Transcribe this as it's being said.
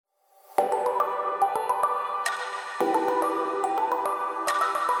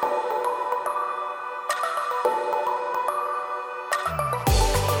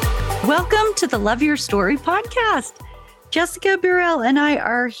Welcome to the Love Your Story podcast. Jessica Burrell and I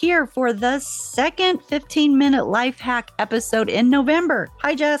are here for the second 15-minute life hack episode in November.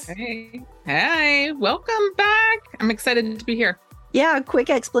 Hi, Jess. Hey, welcome back. I'm excited to be here. Yeah,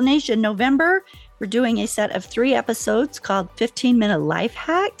 quick explanation. November, we're doing a set of 3 episodes called 15-minute life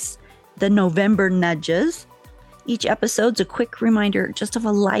hacks, the November nudges. Each episode's a quick reminder just of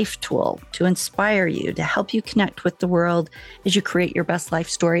a life tool to inspire you, to help you connect with the world as you create your best life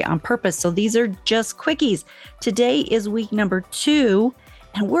story on purpose. So these are just quickies. Today is week number 2,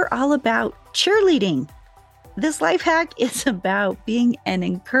 and we're all about cheerleading. This life hack is about being an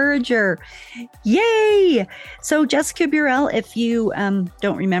encourager. Yay! So Jessica Burrell, if you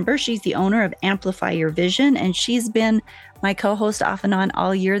don't remember, she's the owner of Amplify Your Vision, and she's been my co-host off and on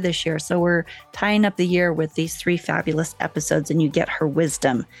all year this year. So we're tying up the year with these 3 fabulous episodes, and you get her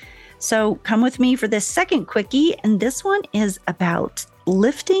wisdom. So come with me for this second quickie, and this one is about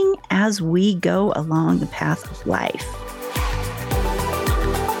lifting as we go along the path of life.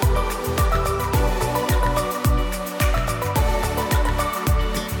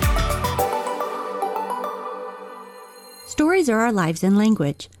 Stories are our lives in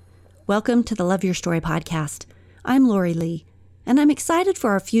language. Welcome to the Love Your Story podcast. I'm Lori Lee, and I'm excited for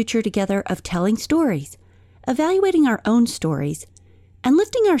our future together of telling stories, evaluating our own stories, and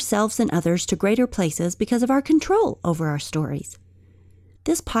lifting ourselves and others to greater places because of our control over our stories.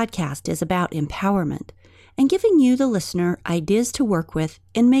 This podcast is about empowerment and giving you, the listener, ideas to work with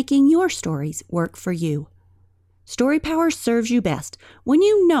in making your stories work for you. Story power serves you best when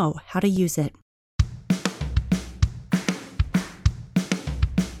you know how to use it.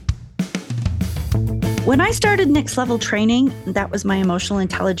 When I started Next Level Training, that was my emotional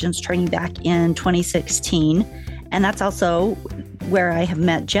intelligence training back in 2016. And that's also where I have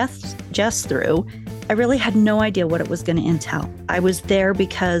met Jess through. I really had no idea what it was going to entail. I was there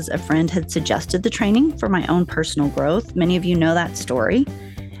because a friend had suggested the training for my own personal growth. Many of you know that story.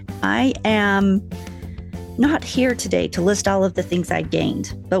 I am not here today to list all of the things I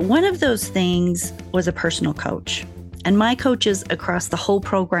gained, but one of those things was a personal coach. And my coaches across the whole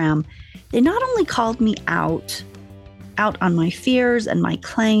program, they not only called me out on my fears and my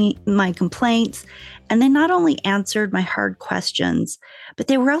complaints, and they not only answered my hard questions, but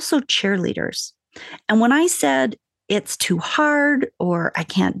they were also cheerleaders. And when I said, it's too hard or I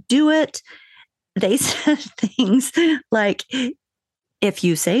can't do it, they said things like, if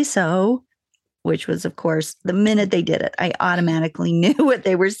you say so, which was, of course, the minute they did it, I automatically knew what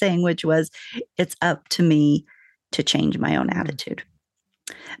they were saying, which was, it's up to me to change my own attitude.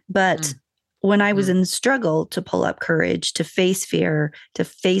 But when I was in the struggle to pull up courage, to face fear, to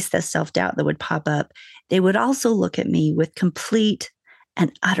face the self-doubt that would pop up, they would also look at me with complete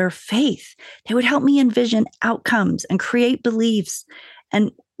and utter faith. They would help me envision outcomes and create beliefs.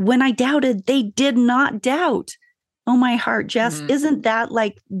 And when I doubted, they did not doubt. Oh, my heart, Jess, isn't that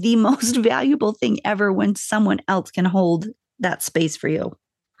like the most valuable thing ever when someone else can hold that space for you?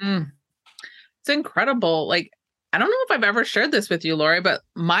 It's incredible. Like, I don't know if I've ever shared this with you, Lori, but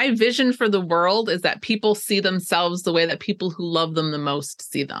my vision for the world is that people see themselves the way that people who love them the most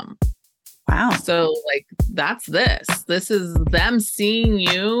see them. Wow. So like, that's this. This is them seeing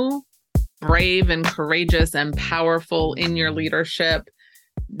you brave and courageous and powerful in your leadership.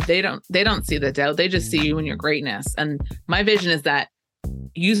 They don't see the doubt. They just see you in your greatness. And my vision is that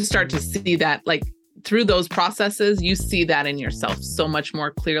you start to see that, like, through those processes, you see that in yourself so much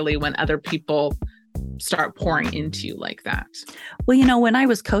more clearly when other people start pouring into you like that. Well, you know, when I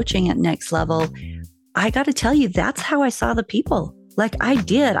was coaching at Next Level, I got to tell you, that's how I saw the people. Like I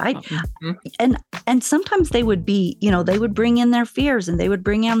did. And sometimes they would be, you know, they would bring in their fears and they would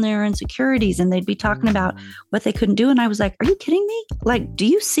bring in their insecurities and they'd be talking about what they couldn't do. And I was like, are you kidding me? Like, do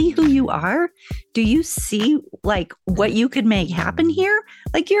you see who you are? Do you see like what you could make happen here?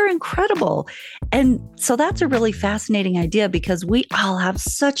 Like, you're incredible. And so that's a really fascinating idea because we all have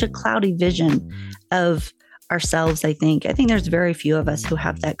such a cloudy vision of ourselves, I think. I think there's very few of us who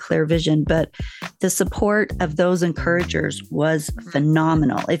have that clear vision, but the support of those encouragers was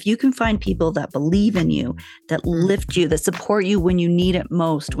phenomenal. If you can find people that believe in you, that lift you, that support you when you need it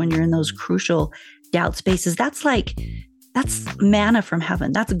most, when you're in those crucial doubt spaces, that's manna from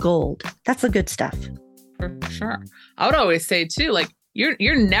heaven. That's gold. That's the good stuff. For sure. I would always say too, like,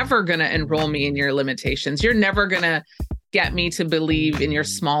 you're never going to enroll me in your limitations. You're never going to get me to believe in your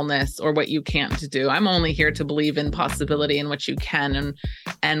smallness or what you can't do. I'm only here to believe in possibility and what you can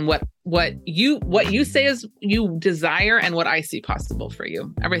and what you say is you desire and what I see possible for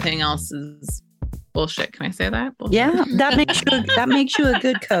you. Everything else is bullshit. Can I say that? Bullshit. Yeah, that makes you a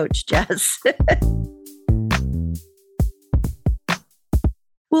good coach, Jess.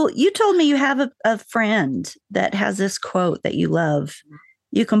 Well, you told me you have a friend that has this quote that you love.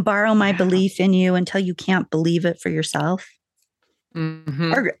 You can borrow my belief in you until you can't believe it for yourself.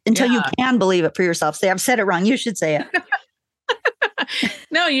 Mm-hmm. Or until you can believe it for yourself. Say, I've said it wrong. You should say it.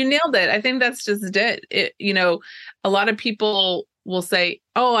 No, you nailed it. I think that's just it. A lot of people will say,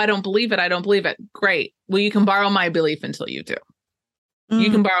 oh, I don't believe it. I don't believe it. Great. Well, you can borrow my belief until you do.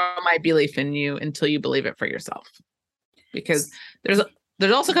 You can borrow my belief in you until you believe it for yourself. Because there's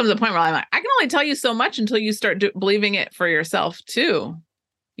also comes a point where I'm like, I can only tell you so much until you start believing it for yourself too.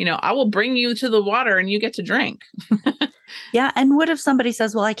 I will bring you to the water and you get to drink. Yeah. And what if somebody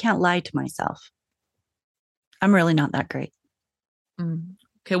says, well, I can't lie to myself. I'm really not that great.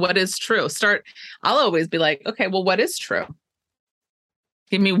 Okay. What is true? I'll always be like, okay, well, what is true?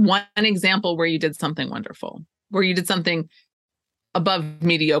 Give me one example where you did something wonderful, where you did something above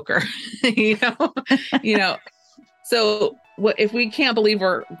mediocre, So if we can't believe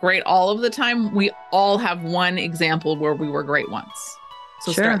we're great all of the time, we all have one example where we were great once.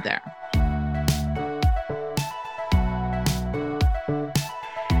 So Start there.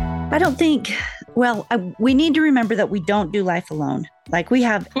 I don't think, we need to remember that we don't do life alone. Like we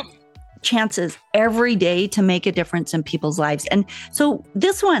have chances every day to make a difference in people's lives. And so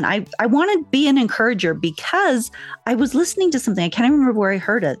this one, I want to be an encourager because I was listening to something. I can't remember where I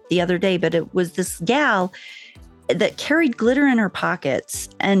heard it the other day, but it was this gal that carried glitter in her pockets.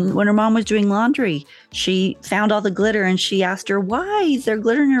 And when her mom was doing laundry, she found all the glitter and she asked her, why is there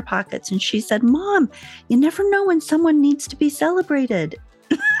glitter in your pockets? And she said, Mom, you never know when someone needs to be celebrated.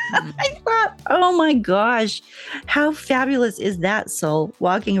 I thought, oh my gosh, how fabulous is that soul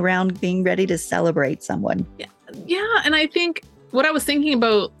walking around being ready to celebrate someone? Yeah. And I think what I was thinking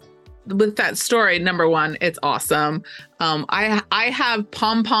about with that story, number one, it's awesome. I have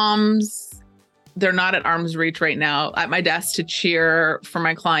pom-poms. They're not at arm's reach right now at my desk to cheer for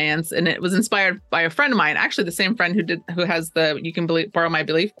my clients. And it was inspired by a friend of mine, actually the same friend who has the, you can borrow my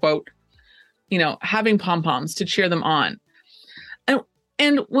belief quote, having pom-poms to cheer them on.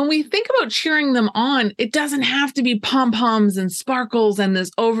 And when we think about cheering them on, it doesn't have to be pom-poms and sparkles and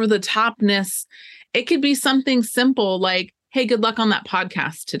this over-the-topness. It could be something simple like, hey, good luck on that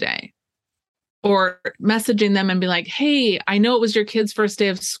podcast today. Or messaging them and be like, hey, I know it was your kid's first day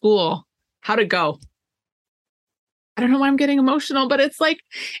of school. How'd it go? I don't know why I'm getting emotional, but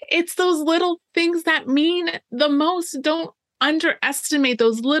it's those little things that mean the most. Don't underestimate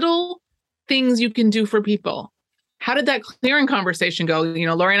those little things you can do for people. How did that clearing conversation go?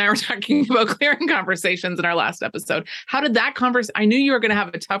 Lori and I were talking about clearing conversations in our last episode. How did that I knew you were going to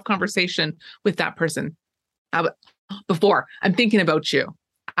have a tough conversation with that person before. I'm thinking about you.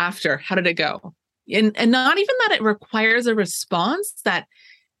 After, how did it go? And not even that it requires a response, that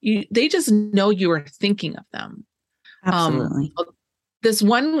they just know you are thinking of them. Absolutely.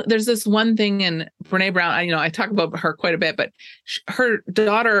 There's this one thing in Brene Brown, I talk about her quite a bit, but her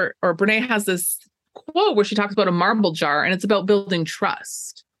daughter, or Brene, has this quote where she talks about a marble jar, and it's about building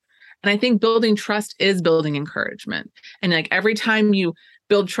trust. And I think building trust is building encouragement. And like every time you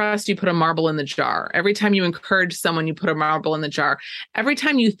build trust, you put a marble in the jar. Every time you encourage someone, you put a marble in the jar. Every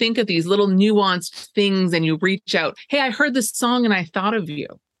time you think of these little nuanced things and you reach out, hey, I heard this song and I thought of you.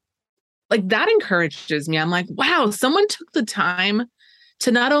 Like that encourages me. I'm like, wow, someone took the time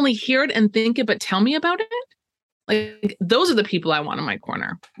to not only hear it and think it, but tell me about it. Like those are the people I want in my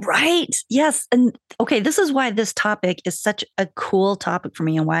corner. Right. Yes. And okay, this is why this topic is such a cool topic for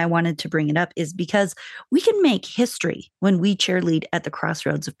me, and why I wanted to bring it up is because we can make history when we cheerlead at the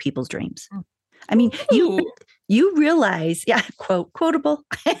crossroads of people's dreams. I mean, you realize, quotable.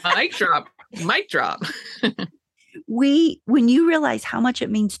 Mic drop. When you realize how much it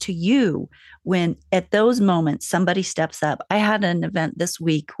means to you when at those moments somebody steps up. I had an event this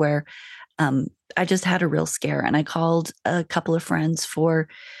week where I just had a real scare, and I called a couple of friends for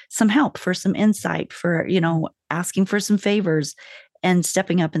some help, for some insight, for, asking for some favors and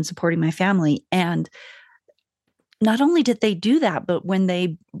stepping up and supporting my family. And not only did they do that, but when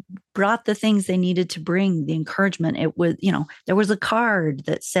they brought the things they needed to bring, the encouragement, it was, there was a card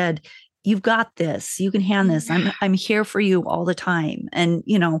that said, you've got this, you can hand this. I'm here for you all the time. And,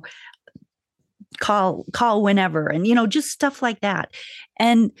 call whenever, and, just stuff like that.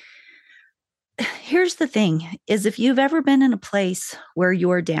 And here's the thing is, if you've ever been in a place where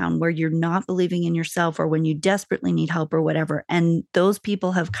you're down, where you're not believing in yourself, or when you desperately need help or whatever, and those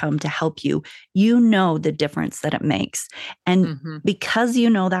people have come to help you, you know the difference that it makes. And because you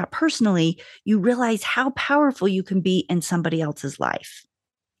know that personally, you realize how powerful you can be in somebody else's life.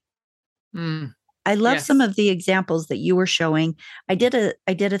 I love Yes. some of the examples that you were showing. I did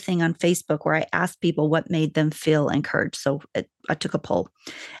a thing on Facebook where I asked people what made them feel encouraged. So I took a poll.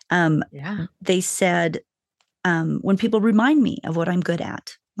 Yeah. They said, when people remind me of what I'm good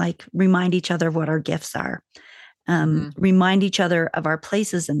at, like remind each other of what our gifts are, remind each other of our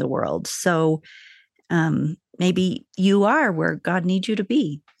places in the world. So maybe you are where God needs you to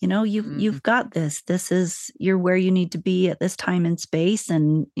be. You know, you've got this. You're where you need to be at this time and space.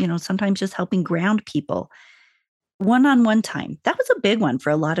 And, you know, sometimes just helping ground people. One-on-one time. That was a big one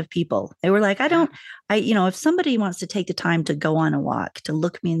for a lot of people. They were like, if somebody wants to take the time to go on a walk, to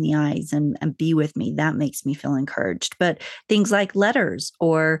look me in the eyes and be with me, that makes me feel encouraged. But things like letters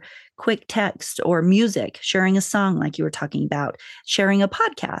or quick text or music, sharing a song like you were talking about, sharing a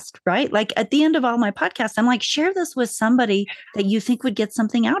podcast, right? Like at the end of all my podcasts, I'm like, share this with somebody that you think would get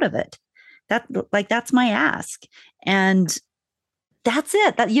something out of it. That's my ask. And that's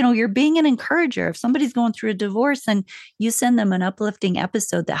it. That, you know, you're being an encourager. If somebody's going through a divorce and you send them an uplifting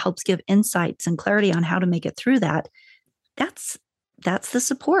episode that helps give insights and clarity on how to make it through that, that's the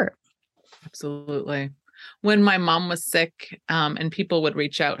support. Absolutely. When my mom was sick, and people would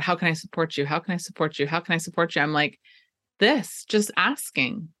reach out, how can I support you? How can I support you? How can I support you? I'm like, just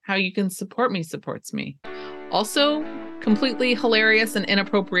asking how you can support me supports me. Also, completely hilarious and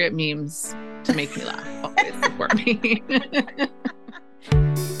inappropriate memes to make me laugh always support me.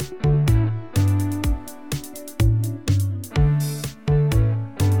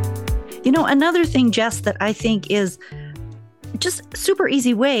 You know, another thing, Jess, that I think is just super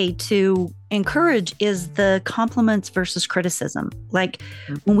easy way to encourage is the compliments versus criticism. Like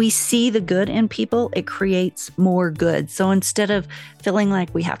when we see the good in people, it creates more good. So instead of feeling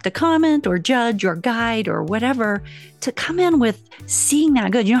like we have to comment or judge or guide or whatever, to come in with seeing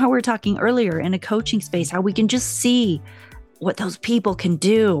that good. You know how we were talking earlier in a coaching space, how we can just see what those people can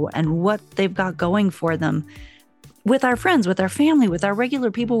do and what they've got going for them with our friends, with our family, with our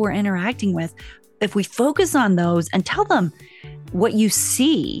regular people we're interacting with. If we focus on those and tell them what you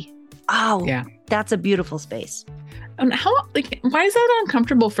see, that's a beautiful space. And why is that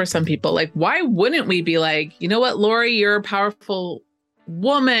uncomfortable for some people? Like, why wouldn't we be like, you know what, Lori, you're a powerful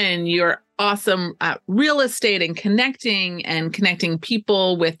woman. You're awesome at real estate and connecting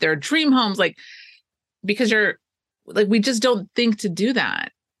people with their dream homes. Like, because you're like, we just don't think to do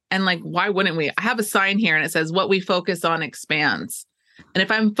that. And like, why wouldn't we? I have a sign here and it says, what we focus on expands. And if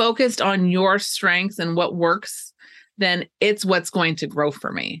I'm focused on your strengths and what works, then it's what's going to grow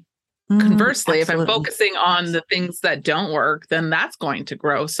for me. Conversely, absolutely. if I'm focusing on the things that don't work, then that's going to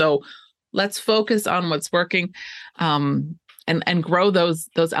grow. So let's focus on what's working, and grow those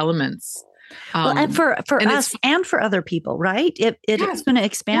elements. And for us and for other people, right? It is going to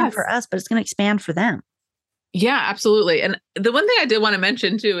expand for us, but it's going to expand for them. Yeah, absolutely. And the one thing I did want to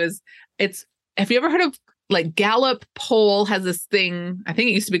mention too is have you ever heard of like Gallup poll has this thing, I think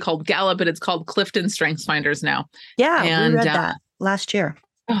it used to be called Gallup, but it's called Clifton Strengths Finders now. Yeah, we read that last year.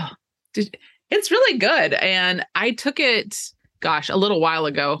 Oh, it's really good. And I took it, a little while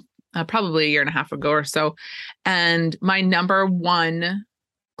ago, probably a year and a half ago or so. And my number one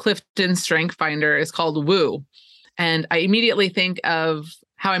Clifton Strength Finder is called Woo. And I immediately think of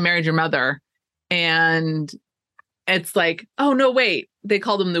How I Married Your Mother. And it's like, oh, no, wait, they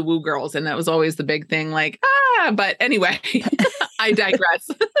called them the Woo Girls. And that was always the big thing, like, but anyway, I digress.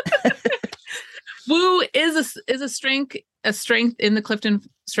 Woo is a strength in the Clifton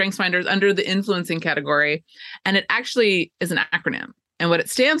Strengths Finders under the influencing category. And it actually is an acronym. And what it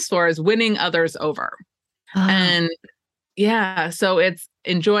stands for is winning others over. And yeah, so it's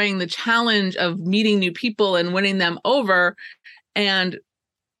enjoying the challenge of meeting new people and winning them over. And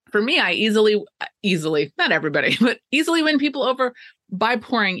for me, I easily, not everybody, but easily win people over by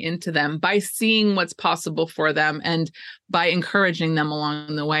pouring into them, by seeing what's possible for them, and by encouraging them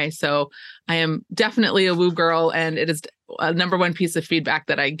along the way. So I am definitely a Woo girl, and it is a number one piece of feedback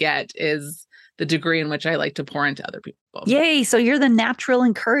that I get is the degree in which I like to pour into other people. Yay. So you're the natural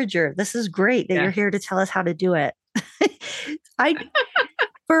encourager. This is great that you're here to tell us how to do it.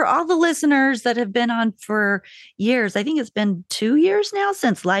 For all the listeners that have been on for years, I think it's been 2 years now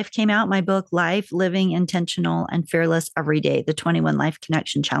since Life came out, my book, Life, Living Intentional and Fearless Every Day, the 21 Life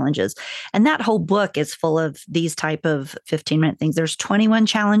Connection Challenges. And that whole book is full of these type of 15-minute things. There's 21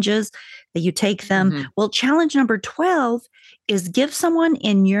 challenges that you take them. Mm-hmm. Well, challenge number 12 is give someone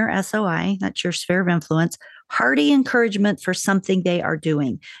in your SOI, that's your sphere of influence, hearty encouragement for something they are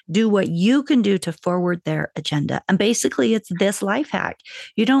doing. Do what you can do to forward their agenda. And basically, it's this life hack.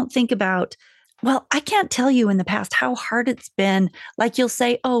 You don't think about, well, I can't tell you in the past how hard it's been. Like you'll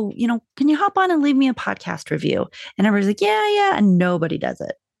say, oh, can you hop on and leave me a podcast review? And everybody's like, yeah. And nobody does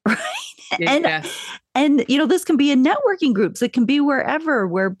it. Right. And, this can be in networking groups. It can be wherever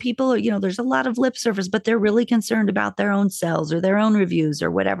where people, there's a lot of lip service, but they're really concerned about their own sales or their own reviews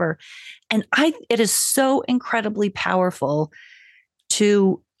or whatever. And it is so incredibly powerful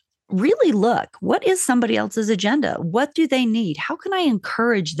to really look, what is somebody else's agenda? What do they need? How can I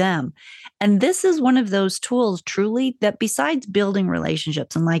encourage them? And this is one of those tools truly that besides building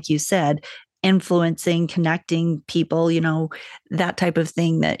relationships, and like you said, influencing, connecting people, that type of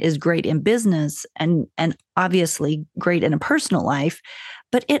thing that is great in business and obviously great in a personal life,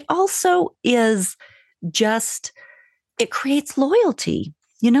 but it also is it creates loyalty.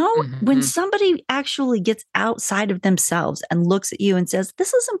 When somebody actually gets outside of themselves and looks at you and says,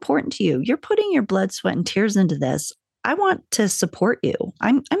 this is important to you, you're putting your blood, sweat, and tears into this. I want to support you.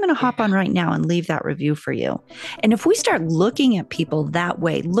 I'm going to hop on right now and leave that review for you. And if we start looking at people that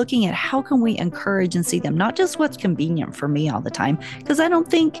way, looking at how can we encourage and see them, not just what's convenient for me all the time, because I don't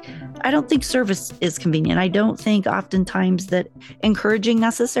think service is convenient. I don't think oftentimes that encouraging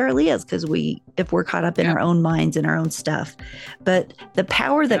necessarily is, because if we're caught up in our own minds and our own stuff. But the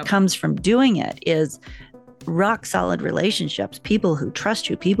power that comes from doing it is rock solid relationships, people who trust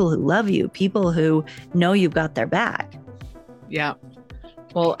you, people who love you, people who know you've got their back. Yeah.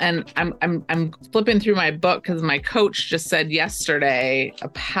 Well, and I'm flipping through my book because my coach just said yesterday a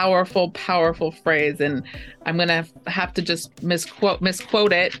powerful phrase, and I'm going to have to just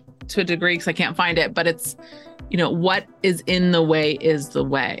misquote it to a degree because I can't find it, but it's, what is in the way is the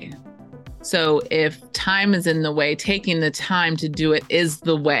way. So if time is in the way, taking the time to do it is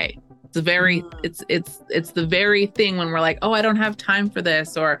the way. It's the very thing when we're like, oh, I don't have time for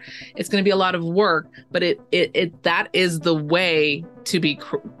this, or it's going to be a lot of work, but that is the way to be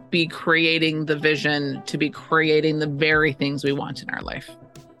creating the vision, to be creating the very things we want in our life.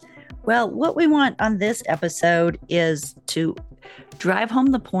 Well, what we want on this episode is to drive home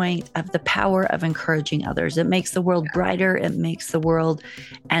the point of the power of encouraging others. It makes the world brighter. It makes the world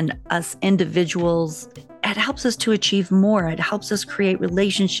and us individuals, it helps us to achieve more. It helps us create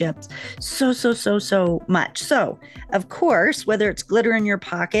relationships so much. So, of course, whether it's glitter in your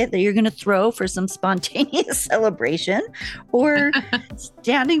pocket that you're going to throw for some spontaneous celebration, or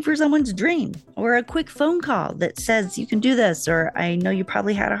standing for someone's dream, or a quick phone call that says you can do this, or I know you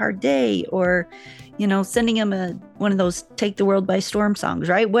probably had a hard day, or sending them one of those take the world by storm songs,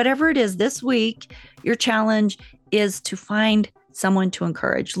 right? Whatever it is this week, your challenge is to find someone to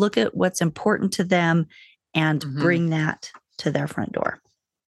encourage. Look at what's important to them and bring that to their front door.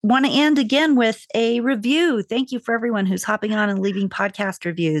 Want to end again with a review. Thank you for everyone who's hopping on and leaving podcast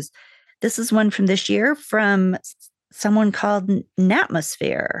reviews. This is one from this year from someone called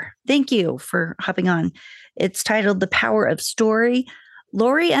Natmosphere. Thank you for hopping on. It's titled The Power of Story.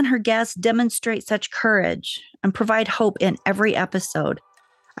 Lori and her guests demonstrate such courage and provide hope in every episode.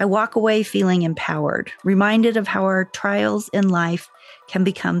 I walk away feeling empowered, reminded of how our trials in life can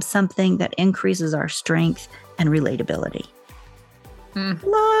become something that increases our strength and relatability.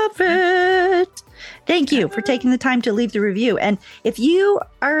 Love it. Thank you for taking the time to leave the review. And if you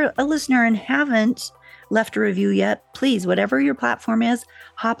are a listener and haven't left a review yet, please, whatever your platform is,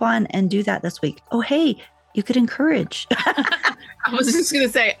 hop on and do that this week. Oh, hey, you could encourage. I was just going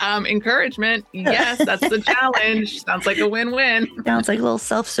to say, encouragement. Yes, that's the challenge. Sounds like a win-win. Sounds like a little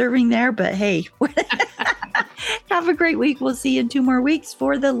self-serving there, but hey, have a great week. We'll see you in 2 more weeks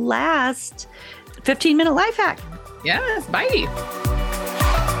for the last 15-minute life hack. Yes, bye.